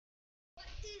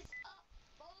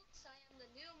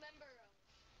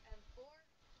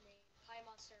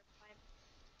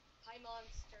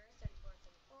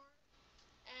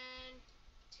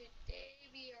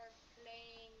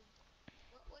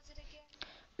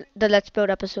The Let's Build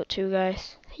episode 2,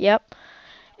 guys. Yep.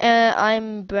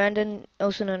 I'm Brandon,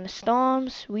 also known as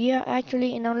Storms. We are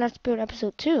actually in our Let's Build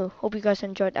episode 2. Hope you guys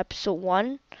enjoyed episode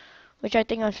 1, which I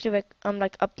think I'm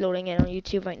like uploading it on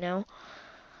YouTube right now.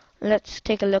 Let's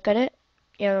take a look at it.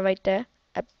 Yeah, right there.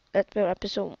 Let's Build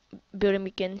episode building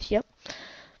begins. Yep.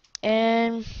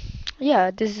 And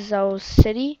yeah, this is our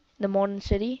city, the modern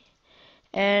city,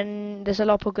 and there's a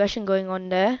lot of progression going on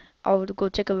there. I'll go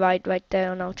take a ride right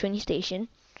there on our train station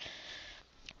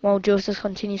while Joseph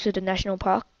continues to the national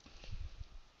park.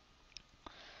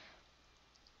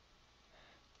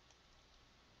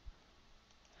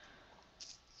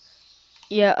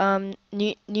 Yeah,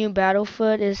 New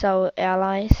Battlefield is our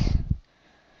allies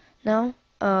now.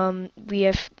 We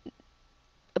have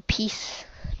a peace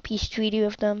treaty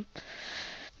with them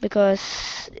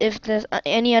because if there's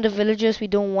any other villagers, we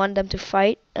don't want them to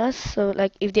fight us. So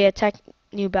like if they attack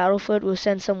New Battlefield, we'll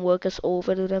send some workers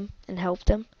over to them and help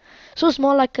them. So it's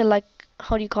more like a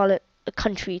how do you call it, a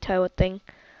country type of thing.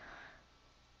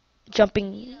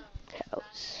 Jumping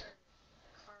house.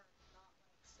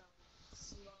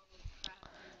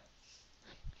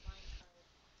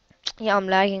 Yeah, I'm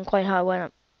lagging quite hard when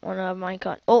I'm on a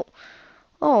Minecraft.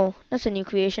 Oh, that's a new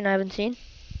creation I haven't seen.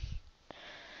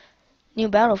 New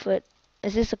Battlefield.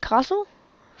 Is this a castle?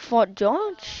 Fort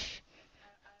George?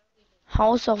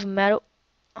 House of Metal.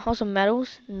 House of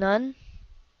Metals? None.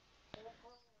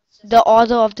 The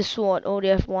Order of the Sword. Oh, they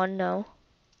have one now.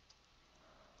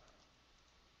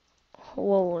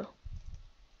 Whoa.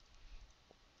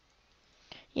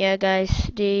 Yeah,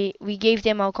 guys. We gave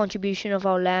them our contribution of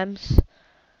our lambs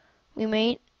we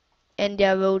made, and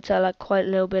their roads are like quite a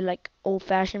little bit like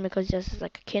old-fashioned because this is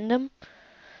like a kingdom.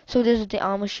 So this is the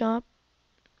armor shop.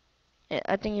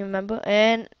 I think you remember.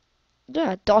 And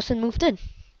yeah, Dawson moved in.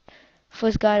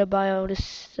 First guy to buy all this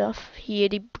stuff. He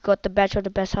already got the badge of the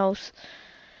best house.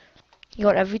 He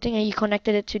got everything and he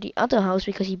connected it to the other house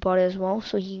because he bought it as well.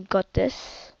 So he got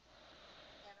this.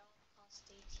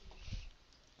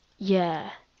 Yeah.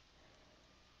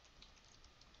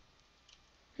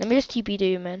 Let me just TP to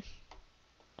you, man.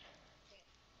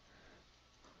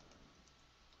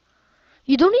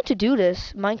 You don't need to do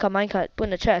this. Minecart, put in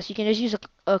the chest. You can just use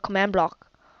a command block.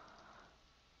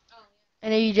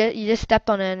 And then you just step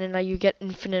on it and then like you get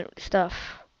infinite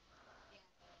stuff.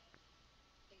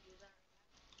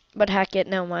 But hack it,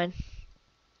 never mind.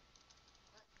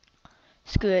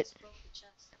 Screw it.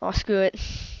 Oh, screw it.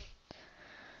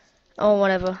 Oh,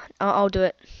 whatever. I'll do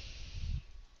it.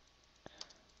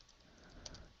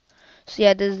 So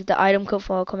yeah, this is the item code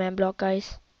for our command block,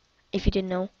 guys. If you didn't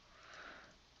know.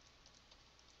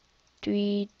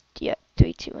 Yeah,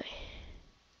 3, 2.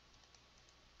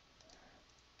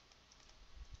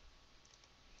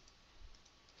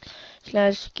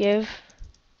 Slash give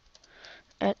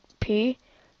at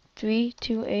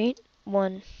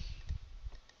P3281.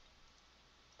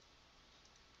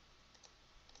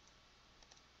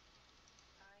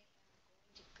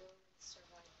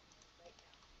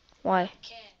 Why?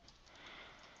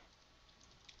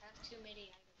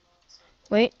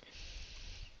 Wait.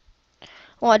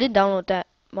 Oh, I did download that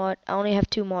mod. I only have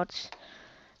 2 mods.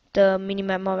 The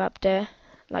minimap mod up there,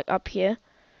 like up here.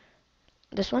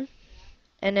 This one.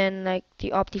 And then like the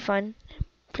Optifine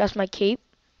plus my cape.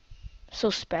 So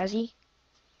spazzy.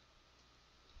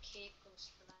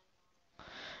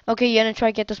 Okay, you gonna try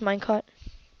get this minecart?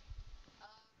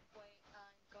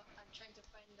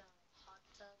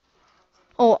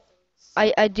 Oh,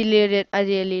 I deleted it. I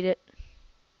deleted it.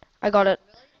 I got it.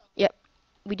 Yep,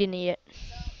 we didn't need it.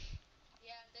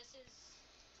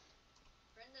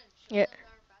 Yeah.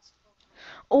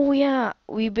 Oh yeah,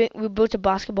 we built a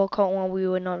basketball court while we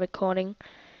were not recording,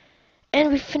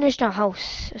 and we finished our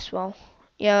house as well.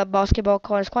 Yeah, basketball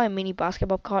court. It's quite a mini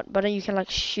basketball court, but then you can like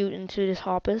shoot into these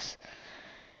hoppers.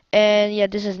 And yeah,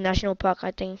 this is national park.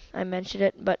 I think I mentioned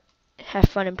it, but have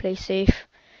fun and play safe.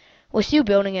 We're still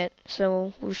building it,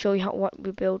 so we'll show you what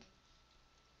we built.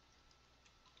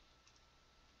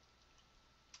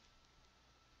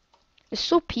 It's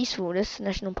so peaceful, this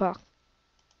national park.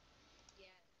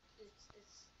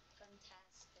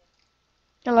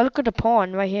 Yeah, look at the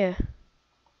pond right here.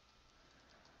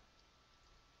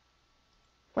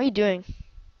 What are you doing?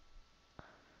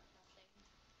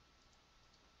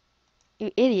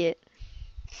 You idiot.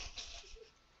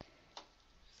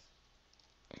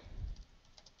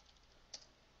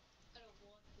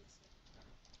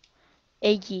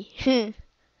 Eggy.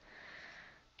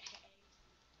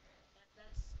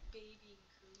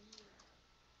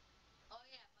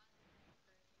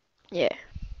 Yeah,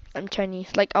 I'm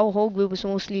Chinese. Like our whole group is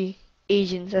mostly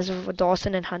Asians, as of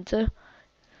Dawson and Hunter.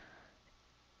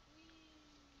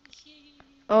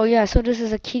 Oh yeah, so this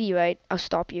is a kitty, right? I'll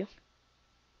stop you.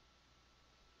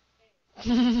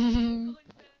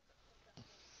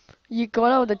 You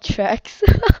got out of the tracks.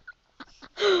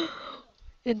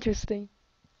 Interesting.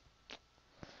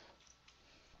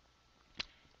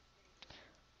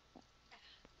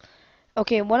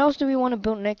 Okay, what else do we want to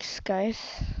build next, guys?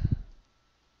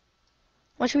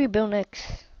 What should we build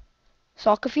next?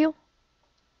 Soccer field?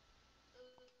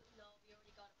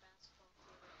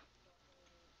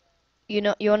 You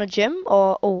know, you want a gym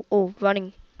or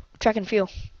running, track and field?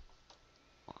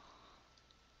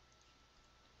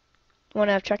 You want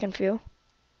to have track and field?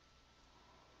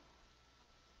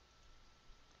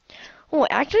 Oh,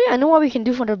 actually, I know what we can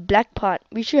do for the black part.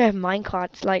 We should have mine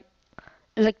carts, like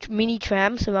mini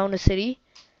trams around the city.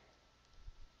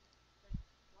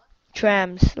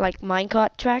 Trams, like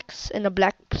minecart tracks in the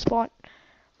black spot.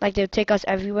 Like they'll take us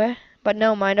everywhere. But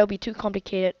no mind, that'll be too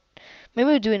complicated. Maybe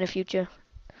we'll do it in the future.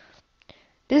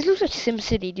 This looks like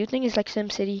SimCity. Do you think it's like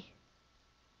SimCity?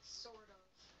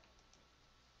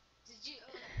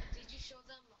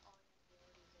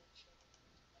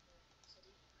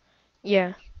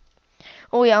 Yeah.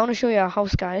 Oh yeah, I want to show you our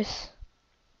house, guys.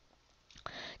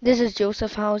 This is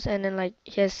Joseph's house, and then like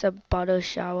he has a butter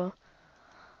shower.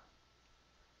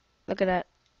 Look at that.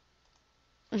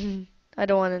 I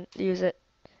don't want to use it.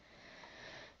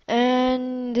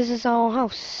 And this is our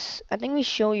house. I think we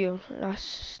showed you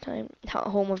last time.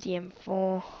 Home of the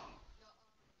M4.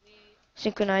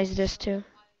 Synchronize this too.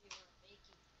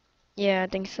 Yeah, I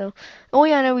think so. Oh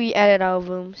yeah, no, we added our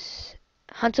rooms.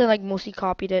 Hunter like mostly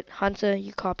copied it. Hunter,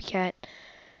 you copycat.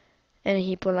 And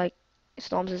he put like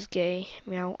Storms is gay.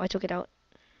 Meow. I took it out.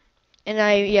 And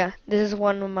yeah, this is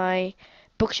one of my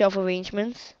bookshelf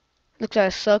arrangements. Looks like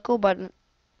a circle, but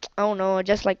I don't know. I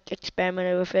just like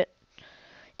experimented with it.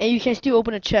 And you can still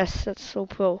open a chest. That's so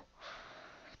pro.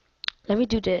 Let me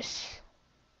do this.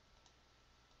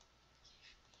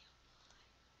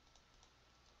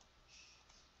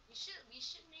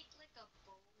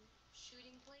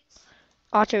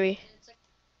 Archery.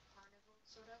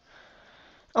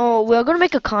 Oh, we're gonna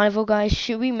make a carnival, guys.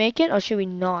 Should we make it or should we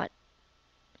not?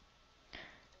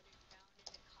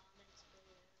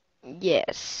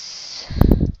 Yes.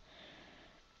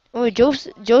 Oh,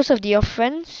 Joseph, do your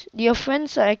friends? Do your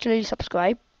friends actually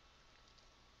subscribe?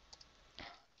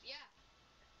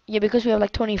 Yeah, because we have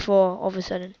like 24 all of a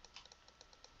sudden.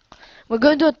 We're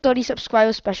going to do a 30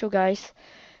 subscriber special, guys.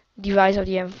 The rise of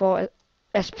the M4,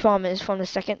 as promised, from the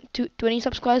second 20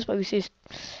 subscribers, but we see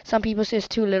some people say it's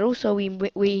too little, so we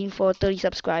waiting for 30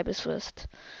 subscribers first.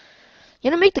 You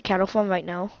gonna make the cattle farm right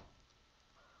now?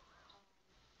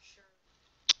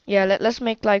 Yeah, let's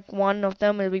make like one of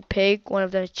them will be pig, one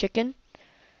of them is chicken.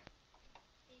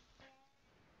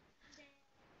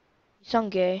 You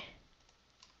sound gay.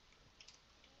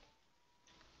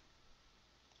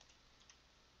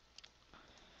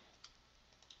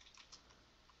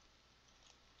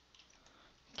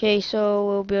 Okay, so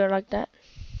we'll build it like that.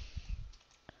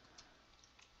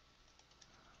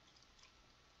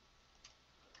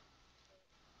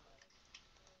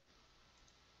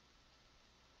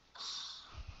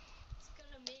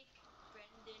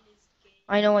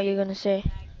 I know what you're gonna say.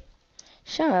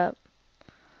 Shut up.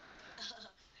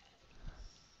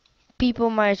 People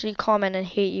might actually comment and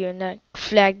hate you and that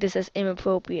flag this as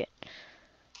inappropriate.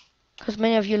 Cause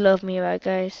many of you love me, right,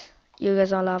 guys? You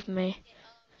guys all love me.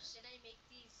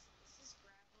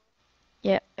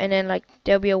 Yeah, and then like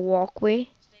there'll be a walkway.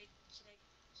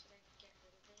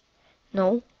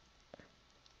 No,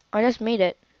 I just made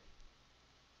it.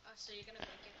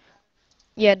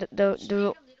 Yeah,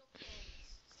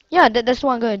 yeah, that's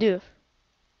what I'm gonna do.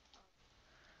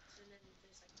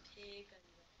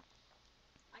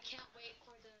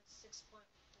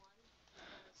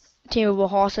 Teamable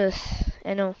horses.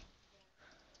 I know.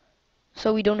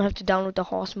 So we don't have to download the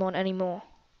horse mod anymore.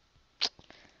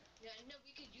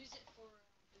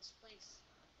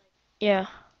 Yeah.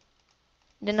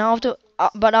 Then I'll have to,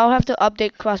 but I'll have to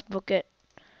update Craft Bucket,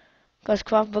 cause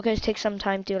Craft Bucket takes some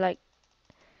time to like,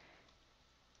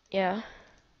 yeah.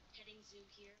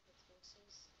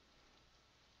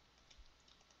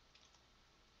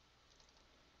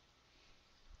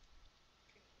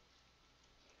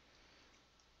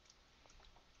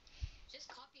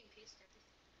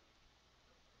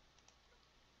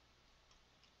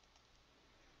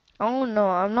 Oh no,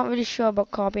 I'm not really sure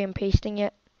about copy and pasting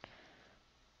yet.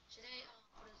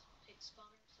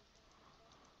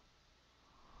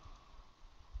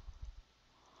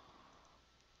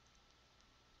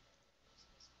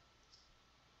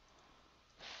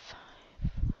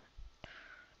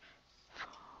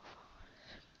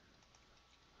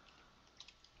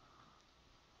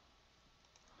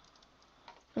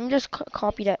 Let me just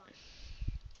copy that.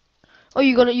 Oh,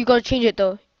 you gotta change it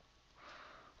though.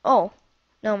 Oh,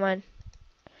 no man.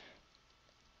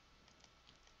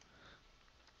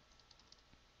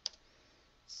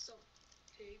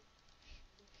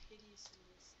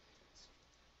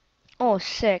 Oh,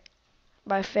 sick.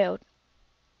 But I failed.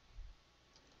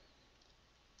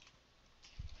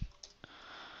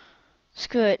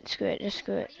 Screw it, screw it, just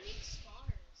screw it.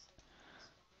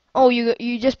 Oh, you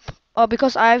just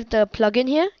because I have the plugin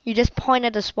here, you just point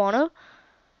at the spawner,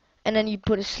 and then you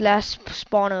put a slash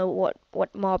spawner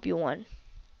what mob you want.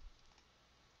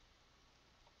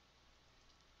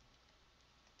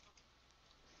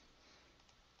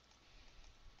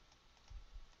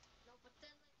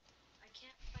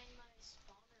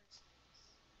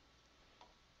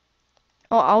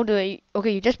 Oh, I'll do it.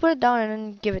 Okay, you just put it down and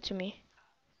then give it to me.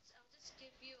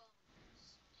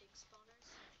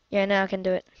 Yeah, now I can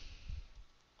do it.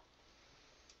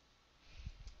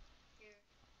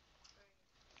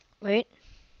 Wait.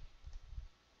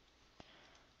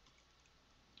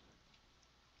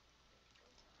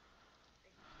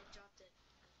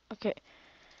 Okay.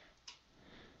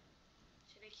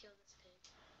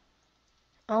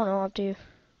 I don't know, up to you.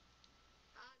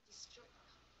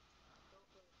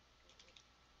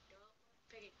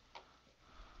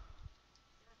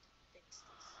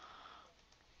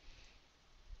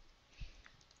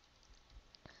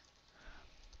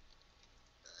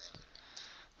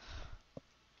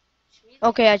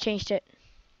 Okay, I changed it.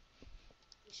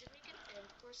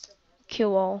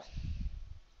 Kill all.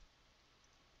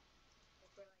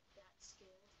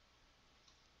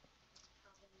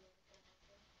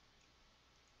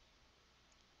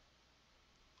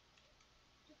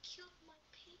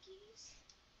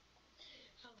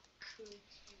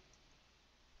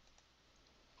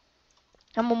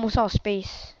 I'm almost out of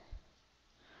space.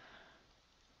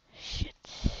 Shit.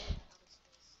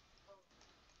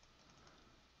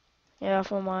 Yeah,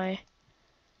 for my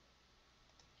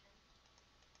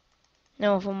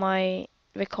no, for my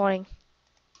recording.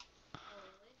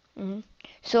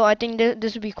 So I think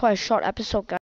this will be quite a short episode, guys.